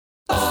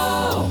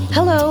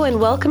Hello and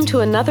welcome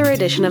to another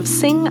edition of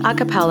Sing a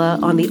Cappella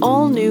on the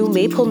all-new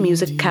Maple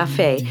Music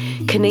Cafe,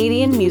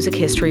 Canadian Music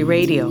History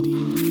Radio.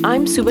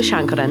 I'm Suba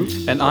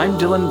Shankaran. And I'm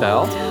Dylan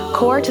Bell,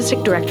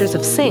 co-artistic directors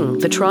of Sing,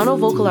 the Toronto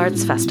Vocal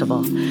Arts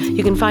Festival.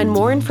 You can find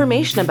more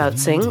information about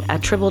Sing at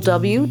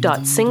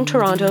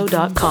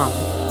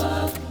www.singtoronto.com.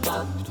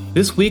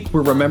 This week,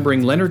 we're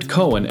remembering Leonard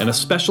Cohen and a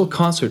special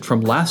concert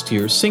from last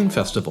year's Sing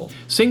Festival.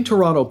 Sing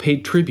Toronto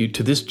paid tribute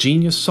to this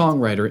genius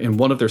songwriter in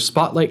one of their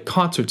spotlight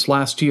concerts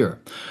last year.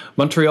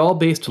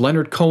 Montreal-based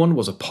Leonard Cohen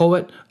was a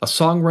poet, a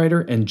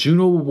songwriter, and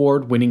Juno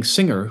Award-winning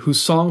singer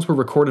whose songs were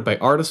recorded by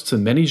artists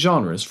in many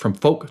genres, from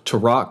folk to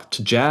rock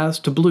to jazz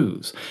to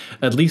blues.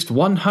 At least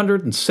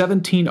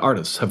 117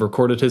 artists have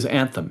recorded his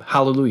anthem,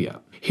 Hallelujah.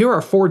 Here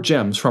are 4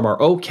 gems from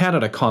our O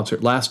Canada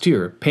concert last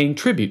year, paying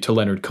tribute to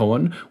Leonard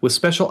Cohen, with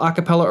special a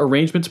cappella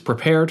arrangements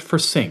prepared for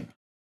Sing.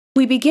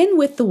 We begin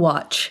with The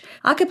Watch.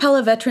 A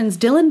cappella veterans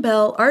Dylan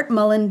Bell, Art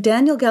Mullen,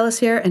 Daniel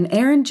Gallisier, and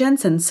Aaron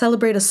Jensen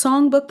celebrate a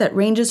songbook that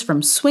ranges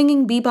from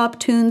swinging bebop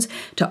tunes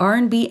to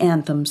R&B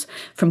anthems,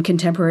 from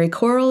contemporary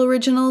choral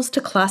originals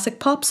to classic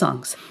pop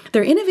songs.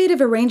 Their innovative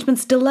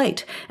arrangements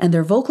delight, and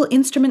their vocal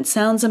instrument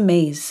sounds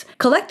amaze.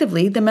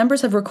 Collectively, the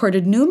members have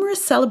recorded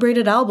numerous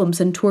celebrated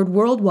albums and toured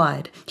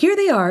worldwide. Here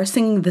they are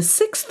singing the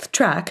 6th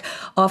track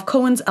off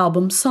Cohen's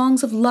album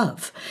Songs of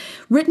Love.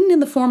 Written in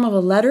the form of a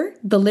letter,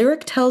 the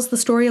lyric tells the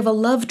story of a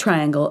love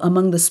triangle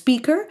among the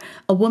speaker,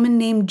 a woman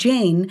named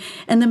Jane,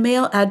 and the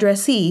male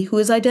addressee, who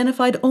is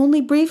identified only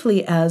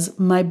briefly as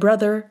my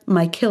brother,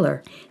 my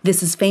killer.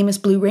 This is Famous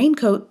Blue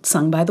Raincoat,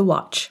 sung by The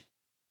Watch.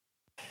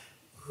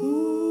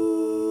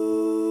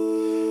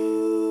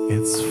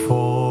 It's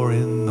 4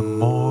 in the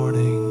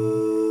morning,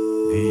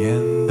 the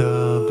end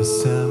of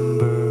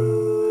December.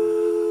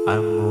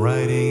 I'm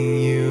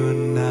writing you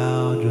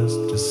now just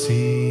to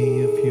see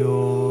if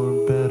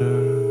you're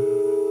better.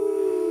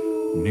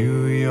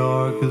 New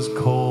York is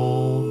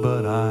cold,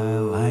 but I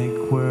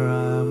like where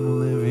I'm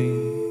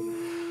living.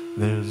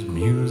 There's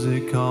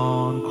music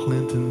on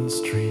Clinton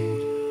Street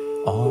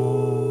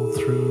all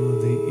through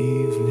the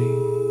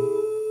evening.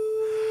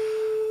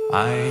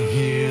 I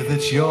hear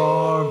that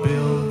you're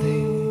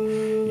building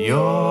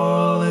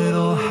your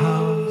little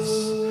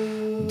house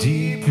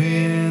deep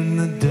in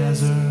the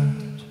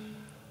desert.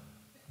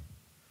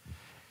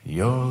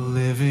 You're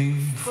living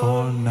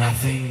for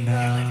nothing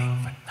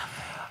now.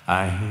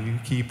 I hear you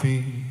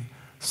keeping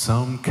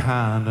some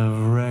kind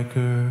of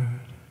record.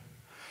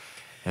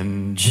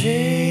 And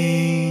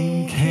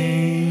Jane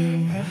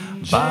came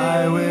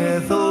by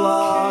with a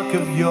lock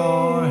of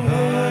your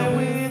hair.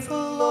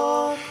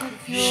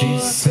 She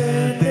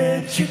said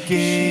that you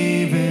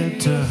gave it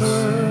to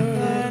her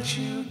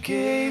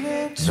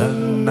the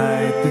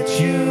night that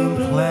you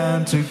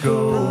planned to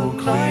go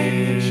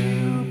clear.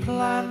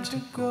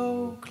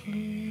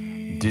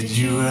 Did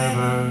you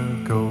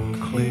ever go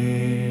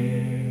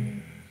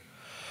clear?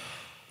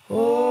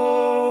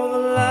 Oh, the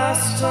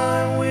last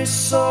time we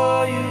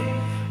saw you,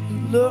 you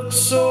looked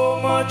so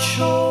much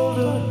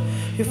older.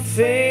 Your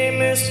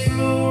famous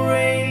blue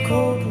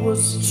raincoat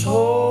was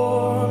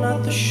torn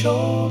at the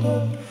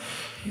shoulder.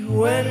 You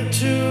went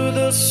to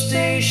the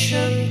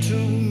station to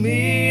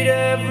meet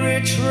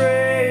every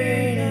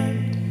train,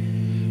 and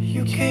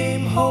you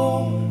came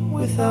home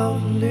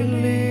without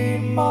Lily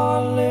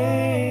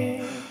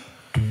Marlene.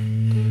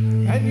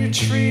 And you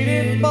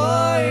treated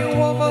my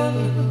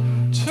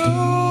woman to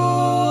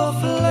a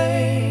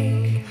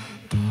flake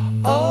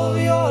of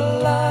your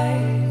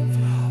life.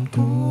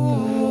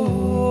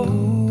 Ooh,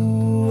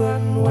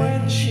 and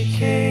when she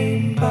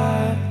came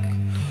back,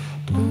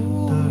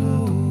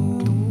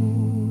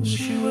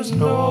 she was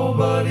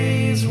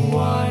nobody's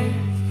wife.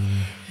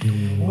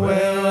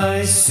 Well,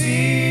 I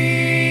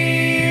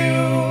see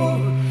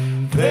you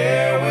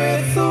there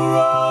with the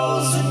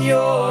rose in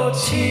your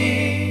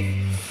teeth.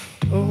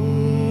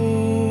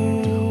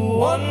 Ooh,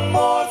 one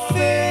more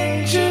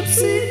thing,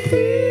 gypsy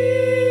thief.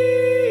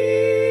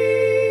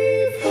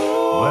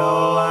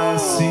 Well, I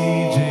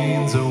see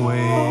Jane's away.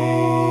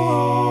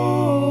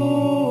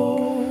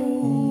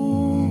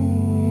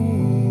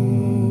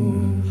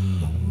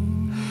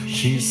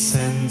 She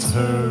sends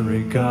her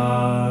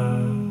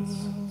regards.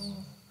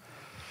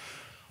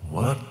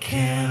 What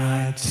can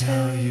I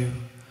tell you,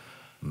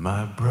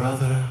 my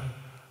brother,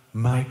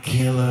 my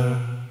killer?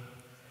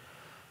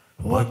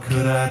 What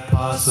could I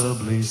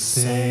possibly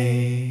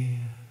say?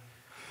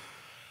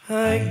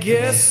 I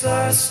guess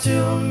I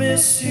still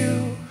miss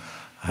you.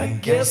 I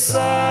guess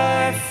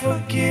I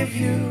forgive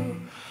you.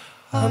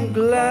 I'm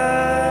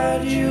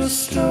glad you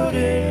stood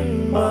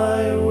in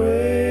my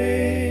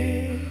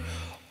way.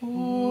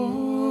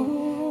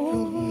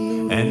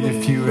 And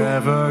if you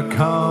ever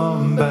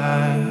come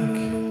back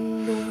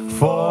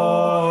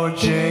for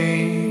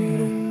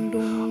Jane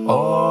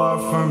or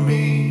for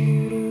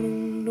me,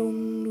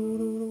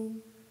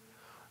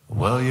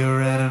 well,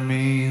 your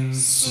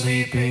enemy's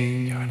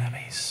sleeping. Your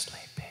enemy's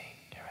sleeping.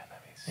 Your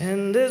enemy's sleeping.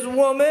 And this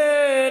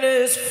woman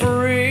is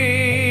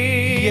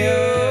free.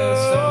 Yes,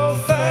 so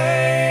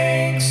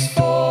thanks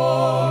for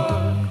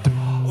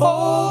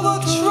all the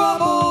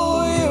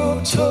trouble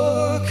you took.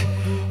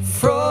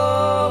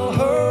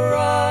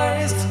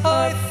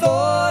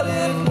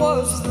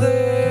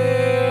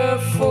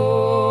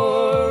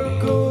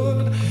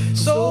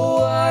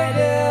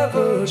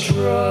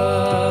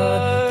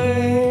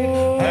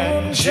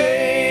 when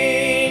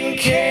Jane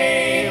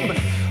came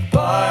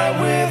by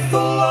with the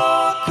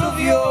lock of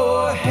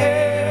your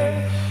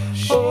hair.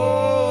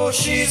 Oh,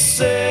 she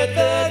said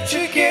that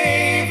you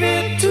gave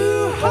it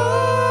to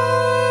her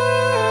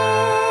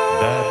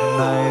that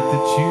night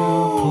that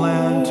you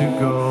planned to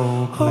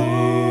go clear.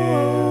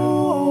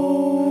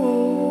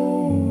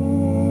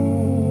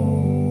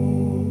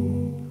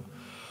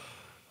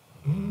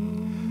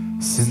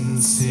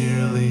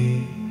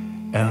 Sincerely,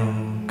 L.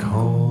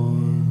 Cohen.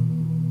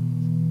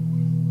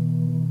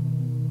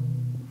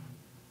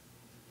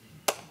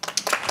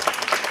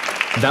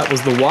 That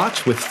was The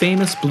Watch with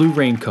Famous Blue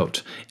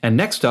Raincoat. And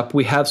next up,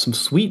 we have some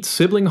sweet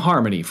sibling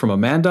harmony from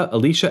Amanda,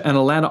 Alicia, and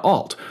Alana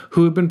Ault,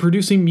 who have been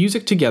producing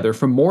music together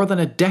for more than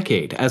a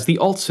decade as the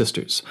Ault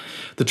sisters.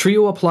 The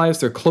trio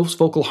applies their close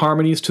vocal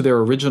harmonies to their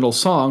original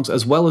songs,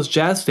 as well as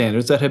jazz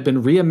standards that have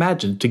been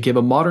reimagined to give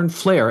a modern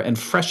flair and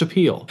fresh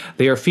appeal.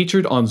 They are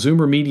featured on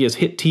Zoomer Media's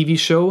hit TV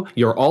show,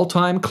 Your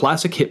All-Time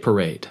Classic Hit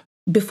Parade.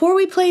 Before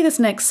we play this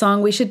next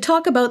song, we should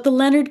talk about the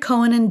Leonard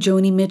Cohen and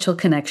Joni Mitchell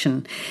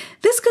connection.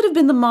 This could have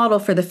been the model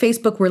for the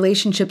Facebook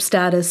relationship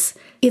status,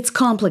 "It's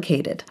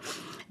complicated."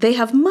 They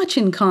have much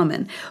in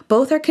common.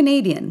 Both are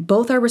Canadian.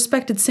 Both are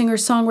respected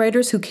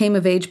singer-songwriters who came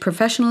of age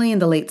professionally in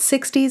the late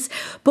 60s.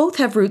 Both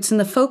have roots in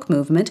the folk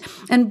movement.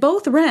 And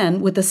both ran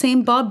with the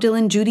same Bob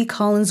Dylan, Judy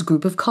Collins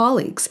group of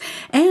colleagues.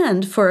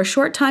 And for a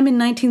short time in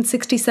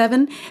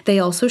 1967, they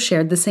also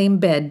shared the same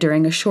bed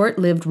during a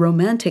short-lived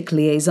romantic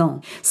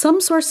liaison. Some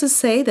sources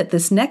say that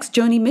this next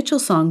Joni Mitchell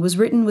song was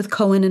written with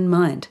Cohen in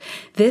mind.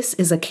 This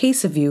is A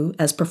Case of You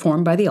as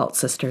performed by the Ault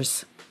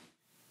sisters.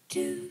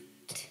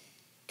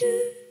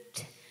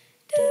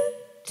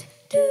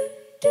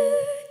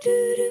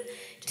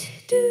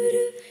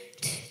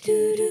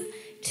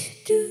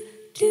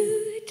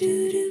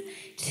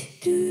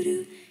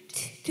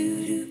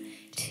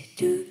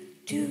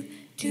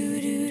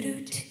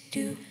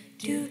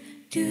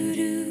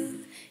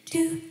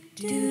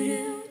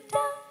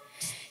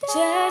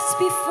 Just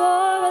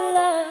before our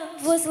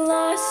love was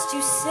lost,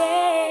 you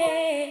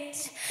said,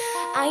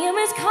 I am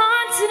as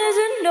constant as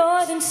a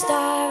northern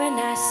star, and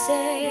I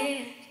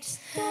said,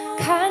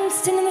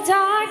 constant in the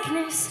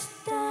darkness,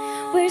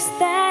 where's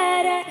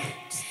that at?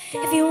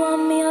 If you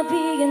want me, I'll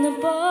be in the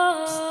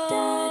bar.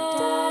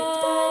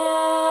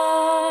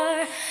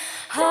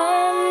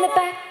 On the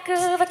back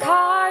of a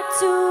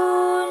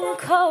cartoon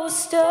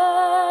coaster,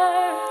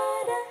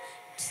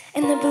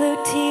 in the blue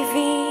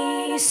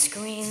TV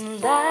screen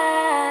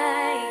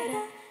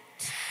light,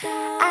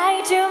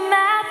 I drew a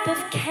map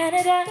of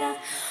Canada,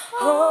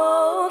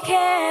 oh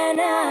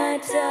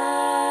Canada,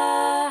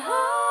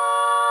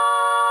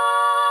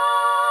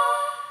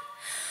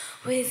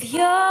 with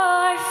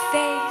your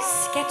face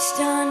sketched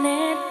on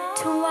it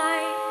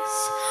twice.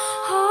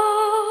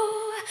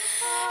 Oh,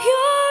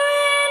 you're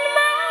in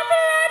my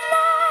blood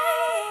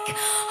like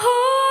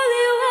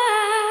holy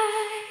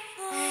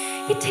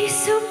wine. You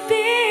taste so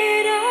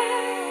bitter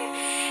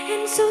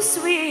and so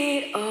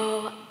sweet.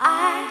 Oh,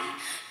 I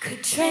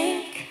could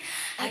drink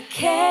a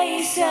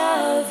case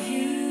of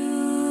you,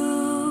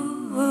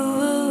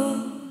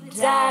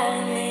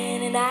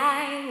 darling, and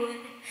I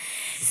would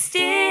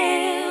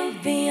still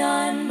be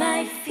on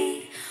my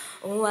feet.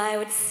 Oh, I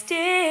would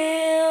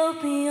still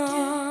be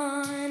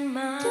on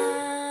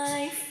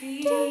my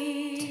feet.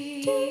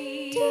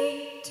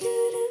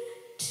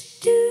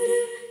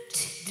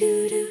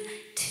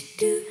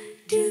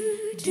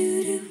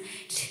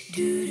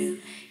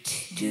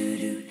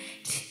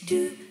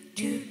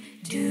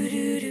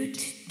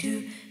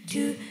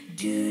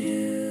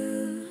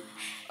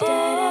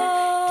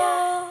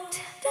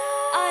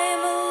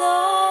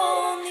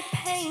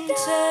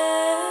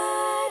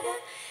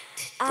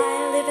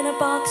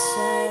 Box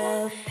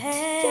of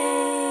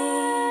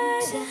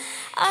paint.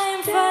 I'm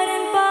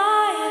frightened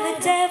by the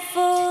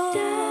devil,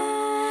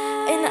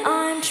 and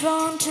I'm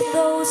drawn to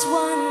those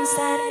ones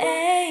that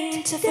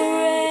ain't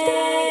afraid.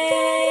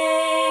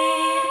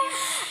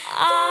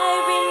 I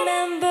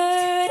remember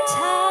a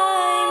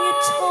time you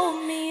told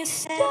me, you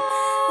said,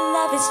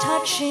 love is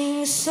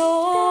touching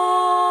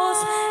souls.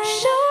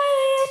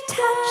 Surely you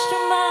touched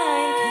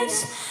mine, 'cause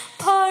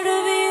part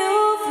of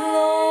you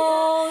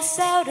flows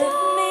out of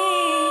me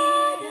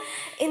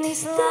in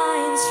these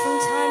lines from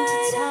time to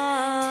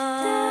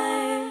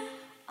time.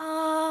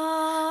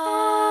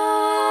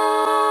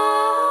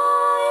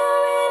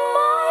 You're in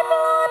my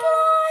blood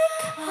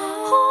like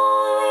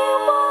holy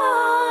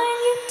wine.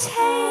 You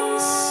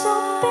taste so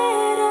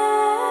bitter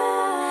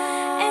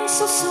and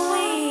so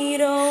sweet.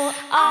 Oh,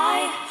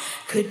 I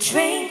could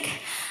drink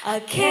a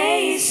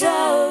case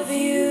of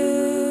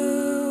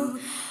you.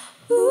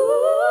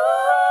 Ooh,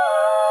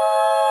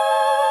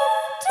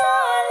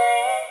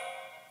 darling,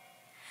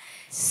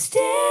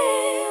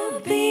 still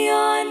be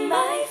on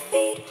my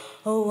feet.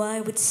 Oh, I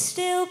would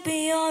still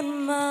be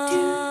on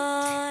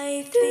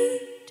my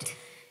feet.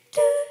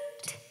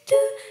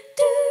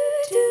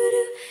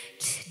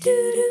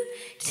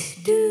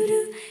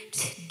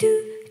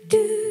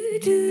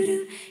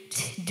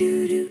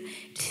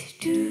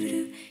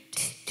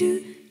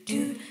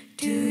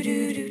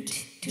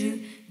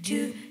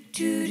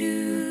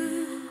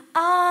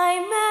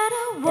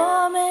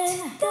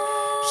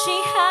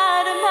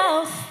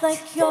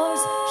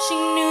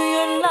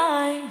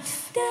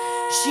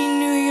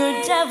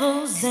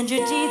 and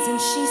your deeds,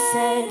 and she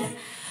said,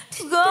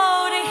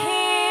 go to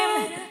him,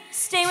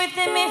 stay with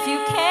him if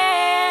you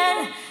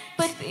can,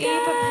 but be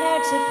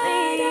prepared to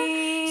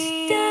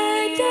bleed.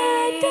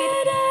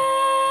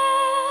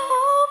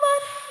 Oh,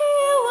 but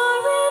you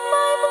are in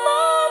my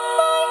blood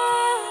like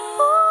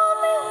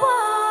holy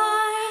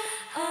wine.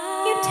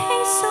 You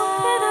taste so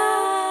bitter,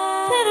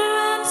 bitter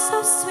and so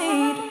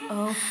sweet.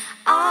 Oh,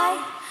 I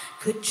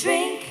could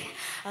drink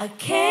a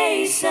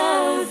case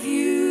of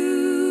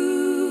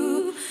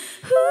you.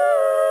 Ooh,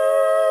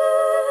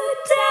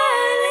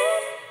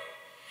 darling,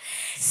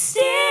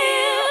 still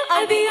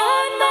I'd be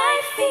on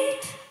my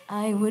feet.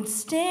 I would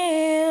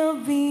still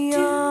be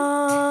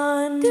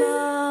on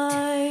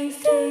my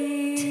feet.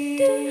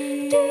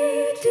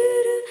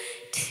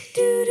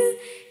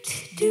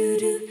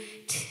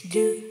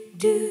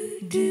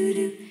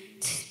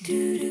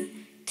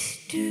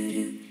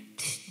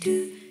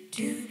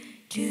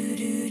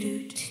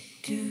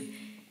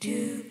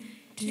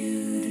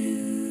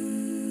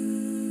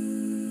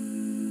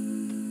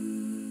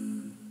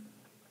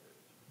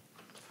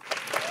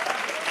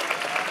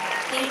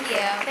 Thank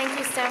you. Thank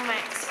you so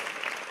much.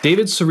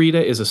 David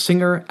Sereda is a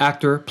singer,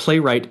 actor,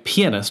 playwright,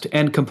 pianist,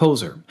 and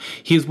composer.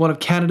 He is one of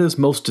Canada's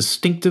most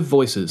distinctive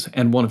voices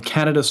and one of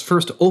Canada's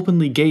first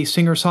openly gay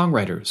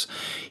singer-songwriters.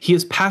 He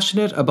is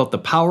passionate about the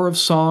power of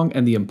song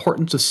and the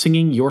importance of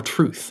singing your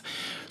truth.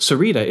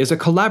 Sereda is a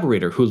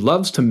collaborator who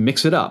loves to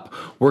mix it up,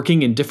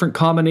 working in different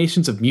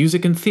combinations of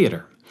music and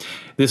theater.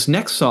 This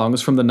next song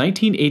is from the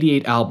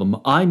 1988 album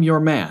I'm Your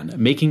Man,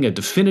 making a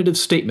definitive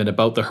statement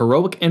about the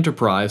heroic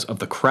enterprise of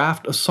the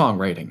craft of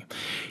songwriting.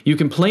 You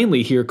can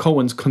plainly hear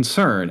Cohen's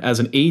concern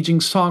as an aging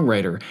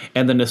songwriter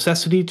and the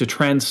necessity to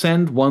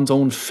transcend one's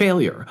own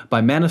failure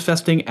by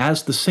manifesting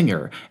as the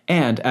singer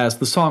and as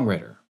the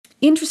songwriter.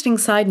 Interesting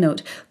side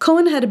note,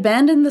 Cohen had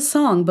abandoned the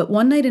song, but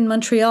one night in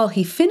Montreal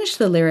he finished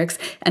the lyrics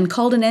and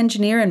called an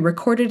engineer and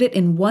recorded it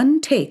in one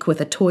take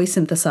with a toy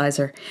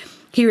synthesizer.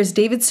 Here is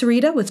David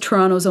Sereda with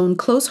Toronto's own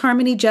close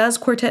harmony jazz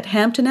quartet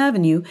Hampton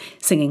Avenue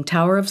singing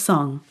Tower of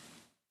Song.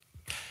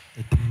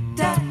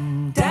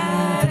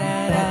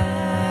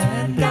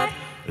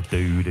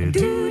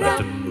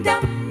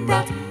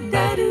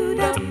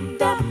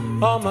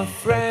 All my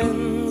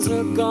friends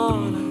are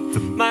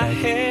gone, my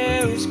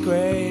hair is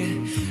gray.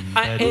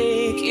 I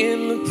ache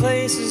in the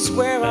places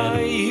where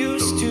I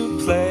used to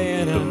play,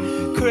 and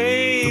I'm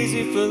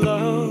crazy for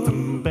love,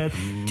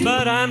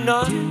 but I'm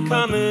not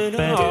coming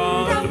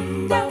on.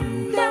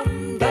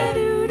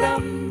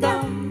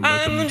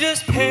 I'm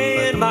just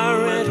paying my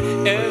rent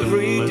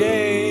every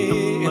day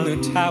in the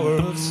Tower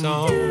of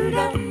Song.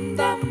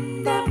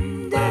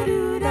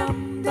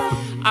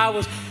 I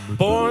was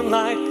born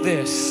like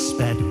this,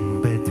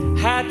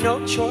 had no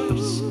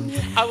choice.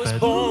 I was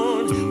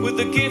born with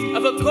the gift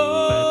of a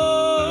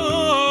golden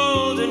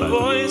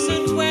voice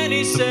and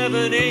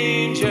 27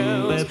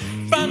 angels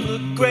from the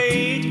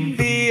great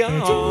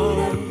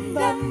beyond.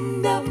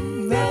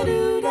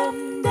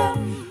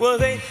 Well,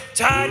 they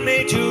tied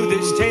me to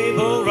this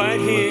table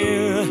right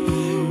here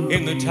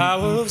in the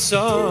Tower of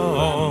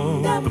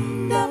Song.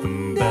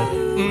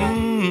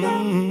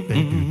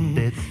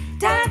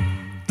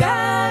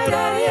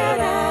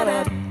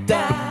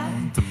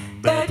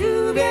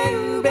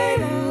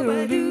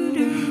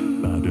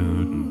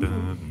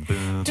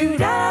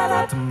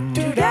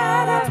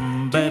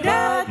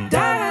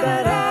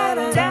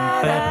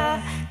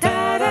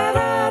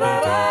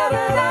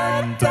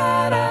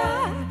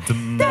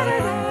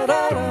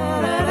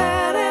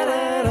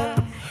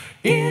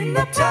 In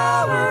the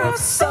Tower of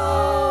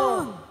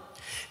Song.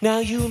 Now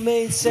you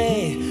may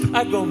say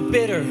I've grown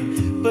bitter,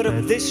 but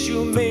of this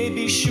you may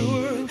be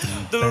sure.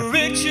 The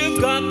rich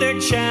have got their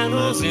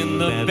channels in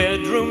the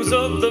bedrooms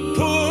of the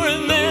poor,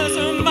 and there's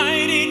a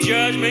mighty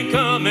judgment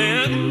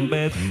coming,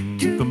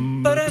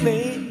 but I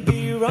may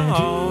be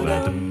wrong.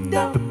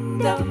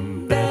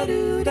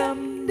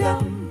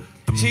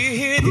 Do you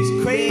hear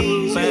these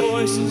crazy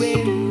voices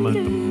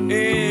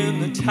in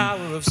the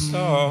Tower of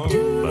Song?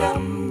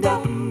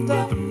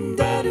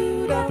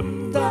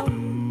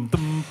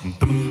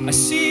 I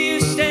see you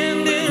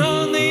standing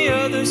on the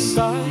other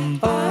side.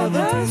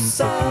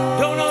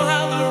 Don't know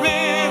how the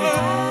river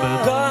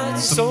got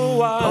so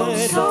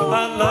wide. I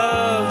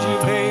loved you,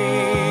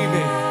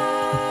 baby,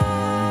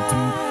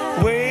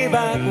 way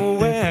back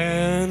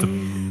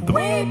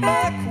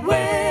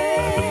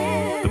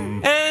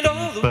when. And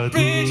all the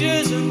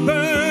bridges are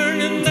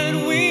burning that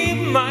we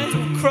might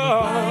have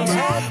crossed,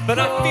 but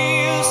I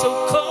feel so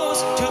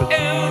close to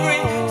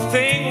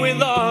everything we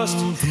lost.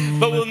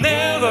 But we'll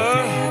never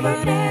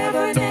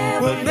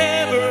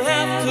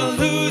have to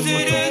lose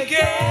it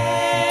again.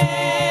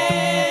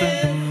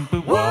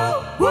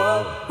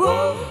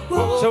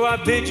 So I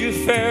bid you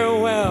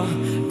farewell.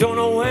 Don't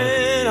know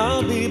when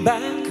I'll be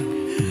back.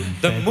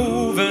 They're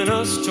moving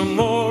us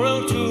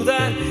tomorrow to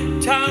that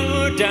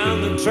tower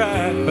down the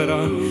track. But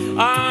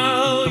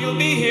you'll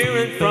be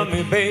hearing from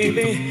me,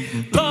 baby,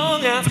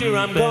 long after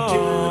I'm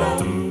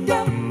gone.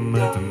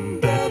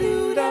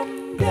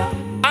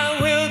 I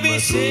will be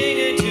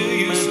singing to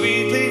you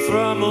sweetly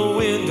from a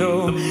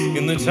window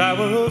in the the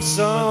Tower of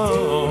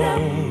Song.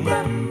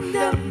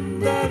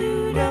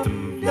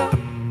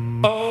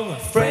 All my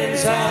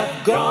friends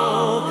have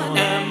gone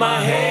and my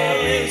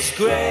hair is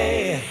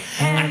gray,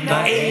 and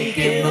I ache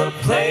in the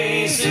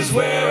places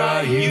where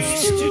I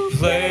used to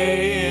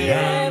play.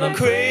 And I'm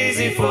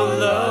crazy for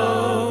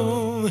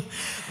love,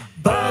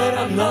 but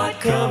I'm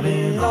not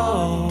coming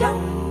home.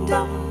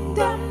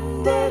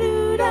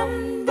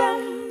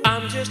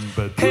 I'm just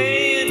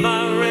paying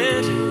my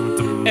rent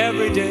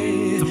every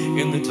day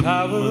in the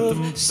Tower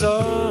of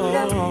Song.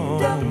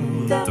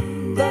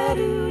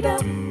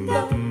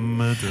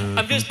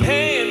 I'm just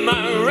paying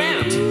my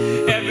rent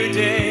every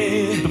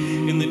day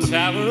in the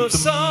Tower of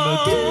Song.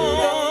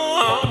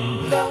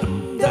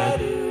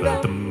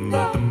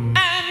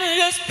 I'm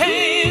just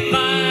paying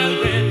my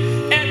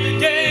rent every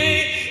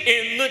day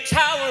in the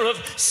Tower of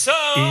Song.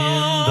 In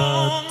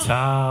the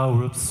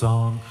Tower of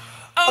Song.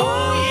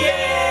 Oh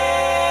yeah!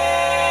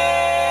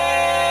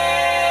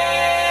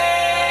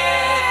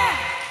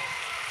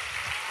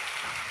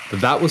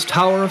 That was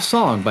Tower of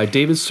Song by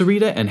David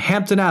Sereda and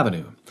Hampton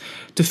Avenue.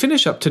 To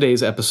finish up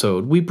today's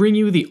episode, we bring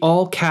you the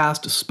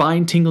all-cast,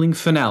 spine-tingling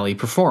finale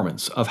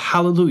performance of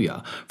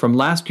Hallelujah from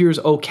last year's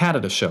O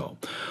Canada show.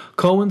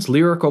 Cohen's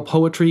lyrical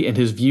poetry and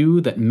his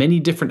view that many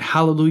different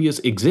hallelujahs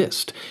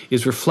exist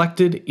is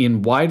reflected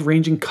in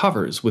wide-ranging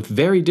covers with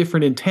very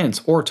different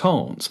intents or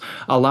tones,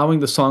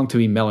 allowing the song to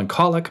be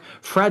melancholic,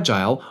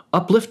 fragile,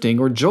 uplifting,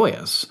 or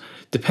joyous,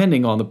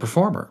 depending on the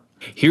performer.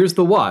 Here's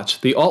The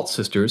Watch, the Ault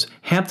sisters,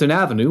 Hampton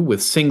Avenue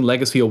with Sing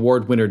Legacy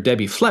Award winner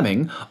Debbie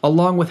Fleming,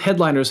 along with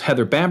headliners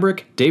Heather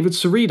Bambrick, David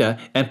Sereda,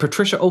 and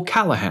Patricia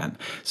O'Callaghan,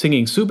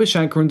 singing Suba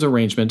Shankaran's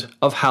arrangement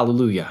of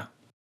Hallelujah.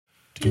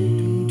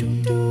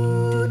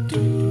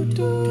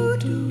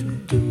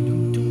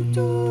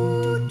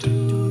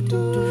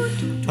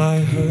 I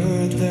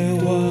heard there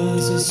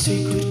was a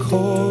secret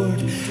chord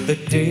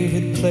that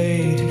David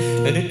played,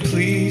 and it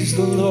pleased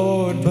the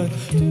Lord, but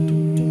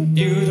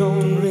you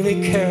don't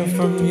really care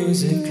for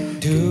music,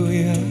 do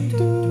you?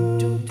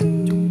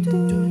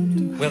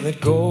 Well, it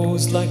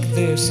goes like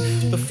this: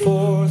 the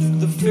fourth,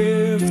 the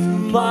fifth,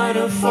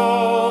 minor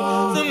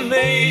fall, the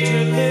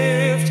major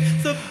lift,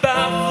 the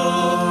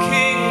baffled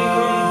king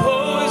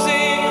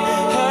composing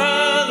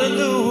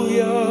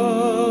hallelujah,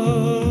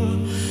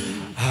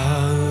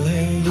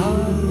 hallelujah,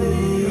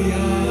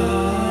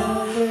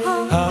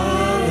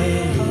 hallelujah,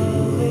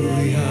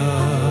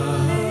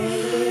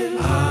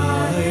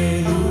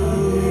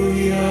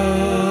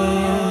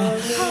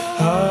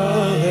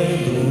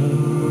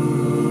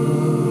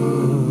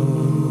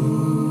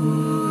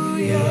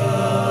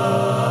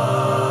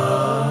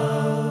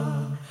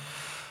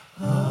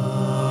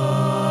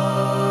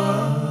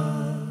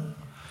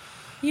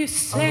 You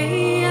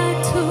say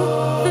I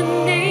took the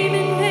name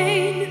in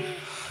vain,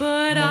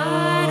 but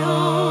I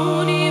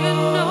don't even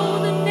know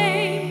the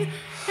name.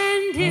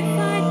 And if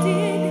I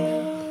did,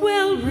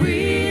 well,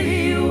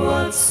 really,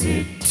 what's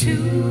it to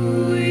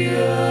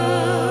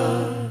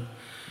you?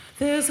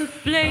 There's a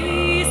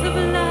blaze of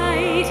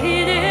light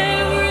in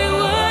every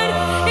word.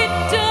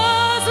 It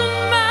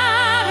doesn't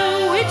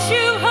matter which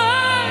you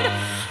heard,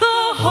 the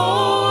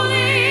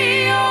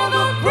holy or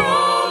the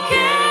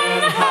broken.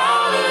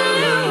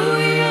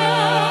 Hallelujah,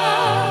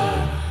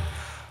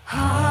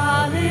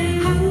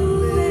 hallelujah,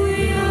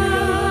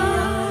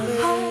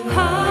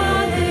 hallelujah,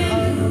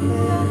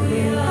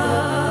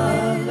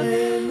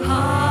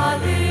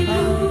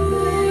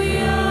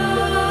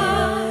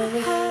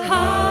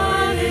 hallelujah.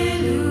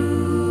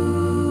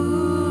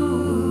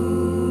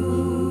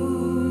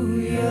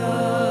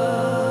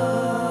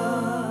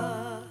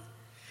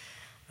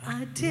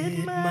 I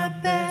did my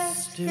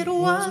best, it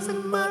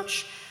wasn't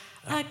much.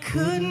 I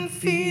couldn't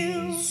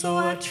feel, so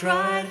I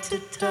tried to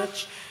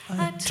touch.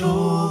 I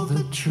told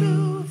the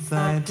truth,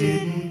 I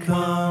didn't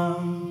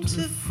come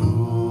to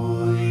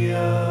fool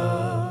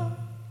ya.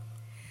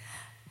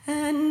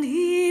 And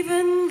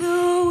even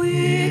though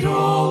it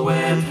all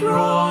went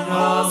wrong,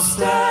 I'll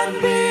stand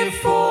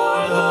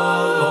before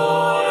the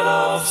Lord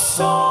of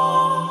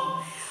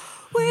Song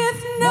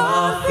with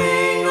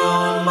nothing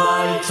on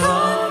my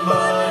tongue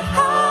but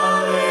hallelujah.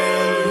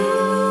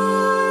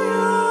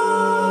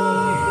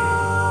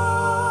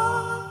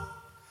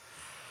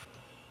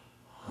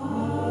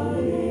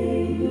 Hallelujah.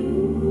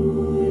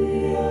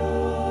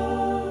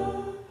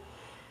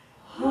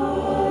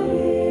 Hallelujah.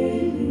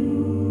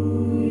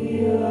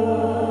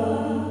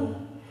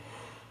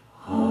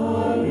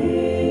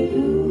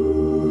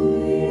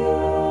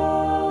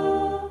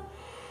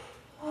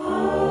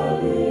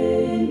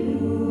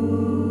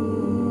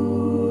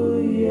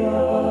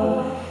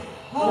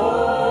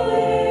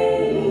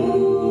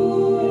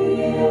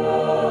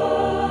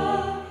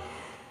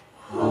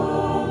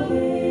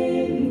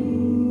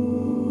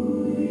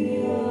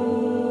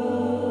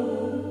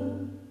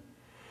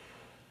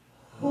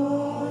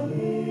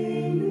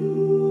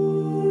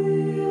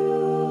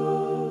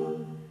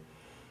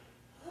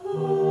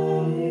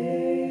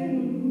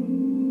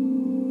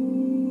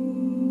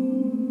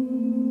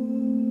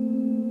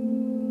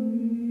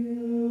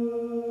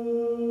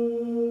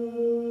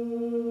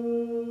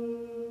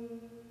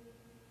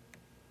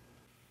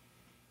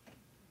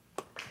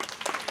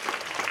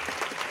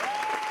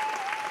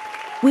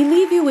 We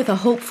leave you with a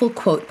hopeful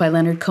quote by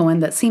Leonard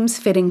Cohen that seems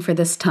fitting for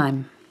this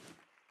time.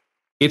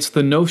 It's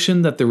the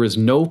notion that there is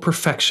no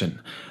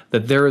perfection,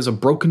 that there is a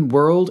broken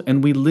world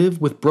and we live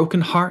with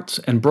broken hearts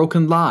and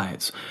broken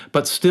lives,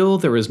 but still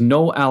there is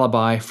no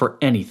alibi for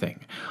anything.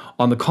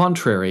 On the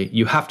contrary,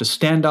 you have to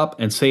stand up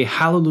and say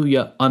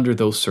hallelujah under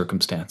those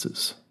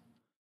circumstances.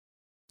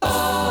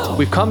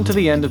 We've come to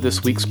the end of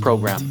this week's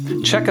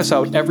program. Check us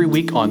out every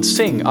week on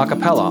Sing a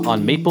Cappella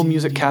on Maple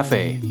Music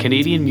Cafe,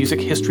 Canadian Music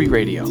History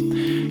Radio.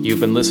 You've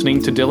been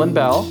listening to Dylan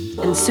Bell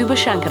And Suba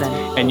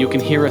Shankaran. and you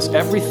can hear us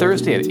every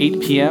Thursday at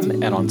 8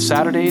 p.m. and on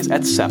Saturdays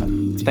at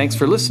 7. Thanks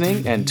for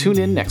listening and tune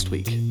in next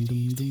week.